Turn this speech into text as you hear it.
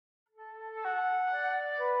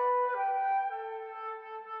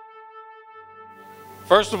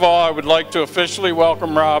First of all, I would like to officially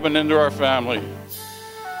welcome Robin into our family.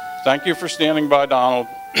 Thank you for standing by Donald,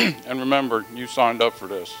 and remember, you signed up for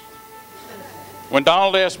this. When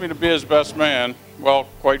Donald asked me to be his best man, well,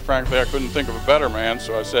 quite frankly, I couldn't think of a better man,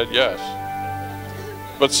 so I said yes.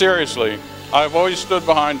 But seriously, I've always stood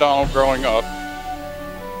behind Donald growing up.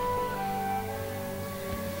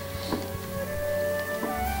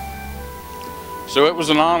 So it was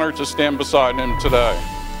an honor to stand beside him today.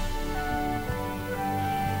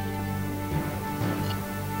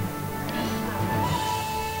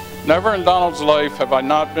 Never in Donald's life have I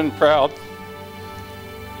not been proud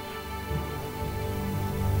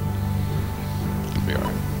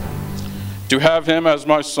to have him as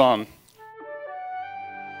my son.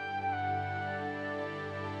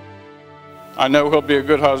 I know he'll be a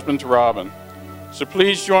good husband to Robin. So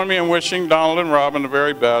please join me in wishing Donald and Robin the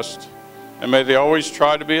very best, and may they always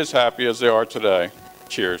try to be as happy as they are today.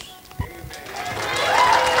 Cheers.